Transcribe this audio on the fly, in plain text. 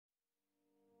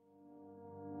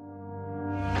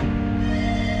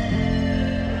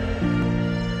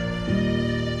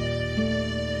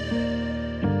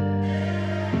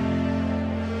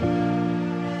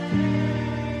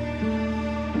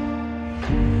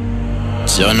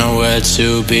Don't know where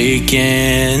to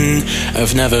begin.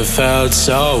 I've never felt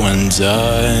so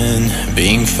undone.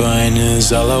 Being fine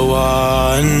is all I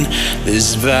want.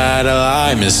 This battle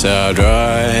I must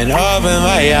outrun. Open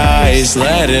my eyes,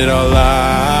 let it all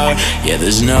out. Yeah,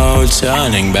 there's no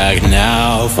turning back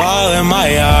now. Fall in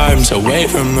my arms, away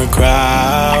from the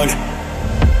crowd.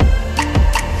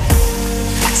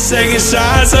 Taking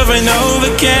shots of an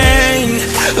Novocaine.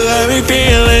 Let me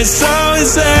feel it so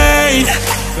insane.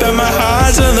 But my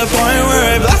heart's to the point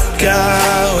where I black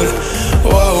out.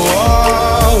 Whoa,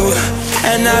 whoa.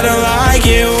 And I don't like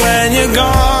it when you're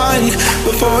gone.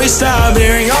 Before we stop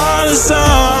hearing all the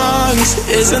songs,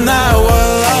 isn't that what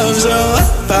love's all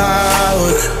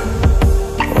about?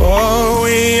 Oh,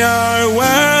 we are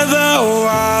where the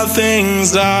wild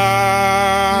things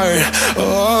are.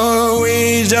 Oh,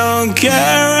 we don't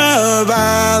care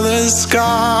about the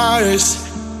scars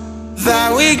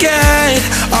that we get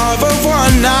off of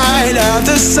one night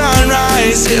after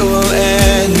sunrise. It will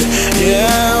end.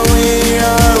 Yeah, we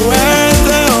are where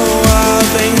the wild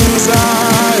things are.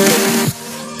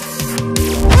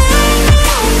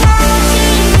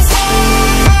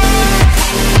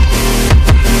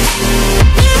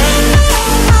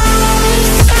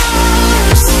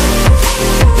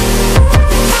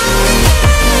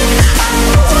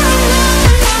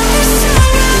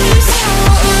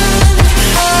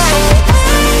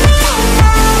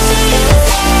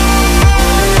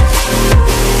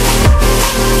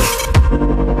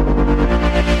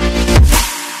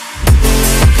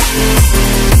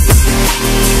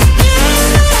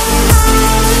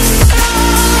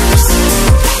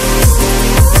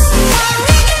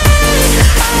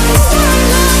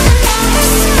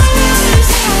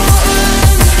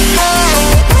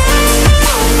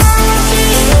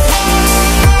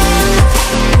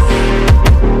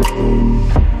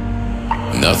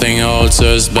 Nothing holds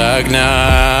us back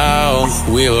now.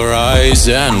 We'll rise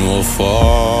and we'll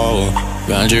fall.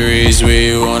 Boundaries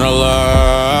we won't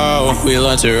allow. We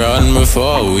learn to run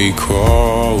before we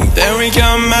crawl. Then we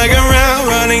come back around,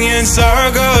 running in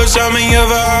circles. Jumping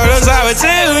over hurdles, I was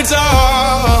too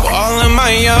tall. All in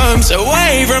my arms,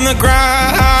 away from the crowd.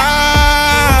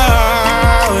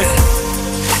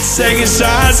 Taking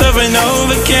shots of an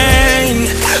Novocaine.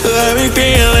 Let me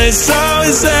feel it so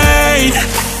insane.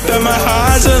 But my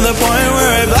heart's to the point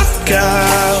where I black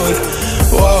out.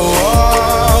 Whoa,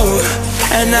 whoa.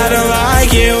 And I don't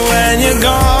like it when you're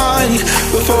gone.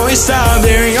 Before we stop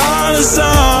hearing all the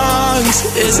songs,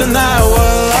 isn't that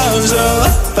what love's all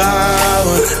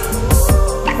about?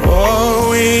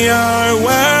 Oh, we are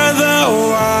where the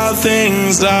wild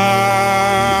things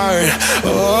are.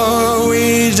 Oh,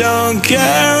 we don't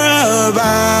care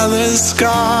about the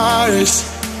scars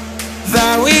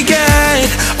that we get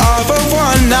off of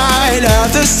one night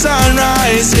after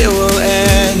sunrise. It will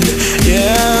end.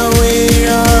 Yeah, we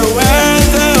are where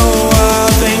the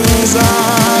wild things are.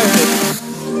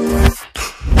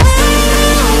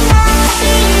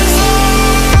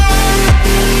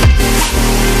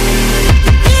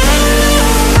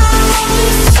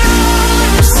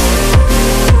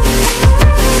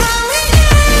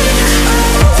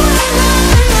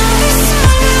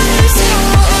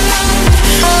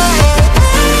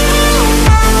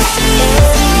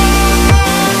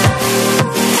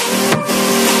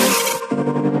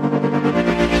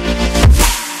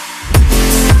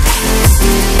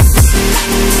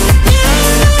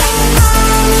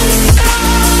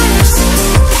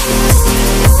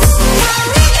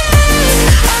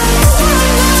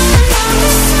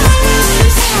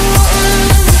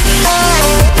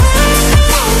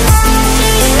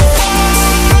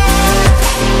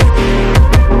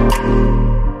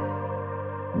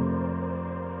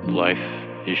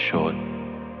 Life is short,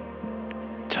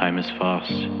 time is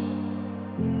fast,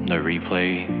 no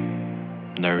replay,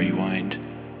 no rewind,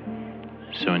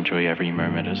 so enjoy every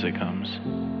moment as it comes.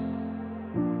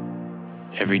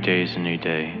 Every day is a new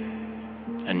day,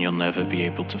 and you'll never be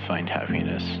able to find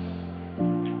happiness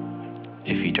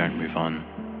if you don't move on.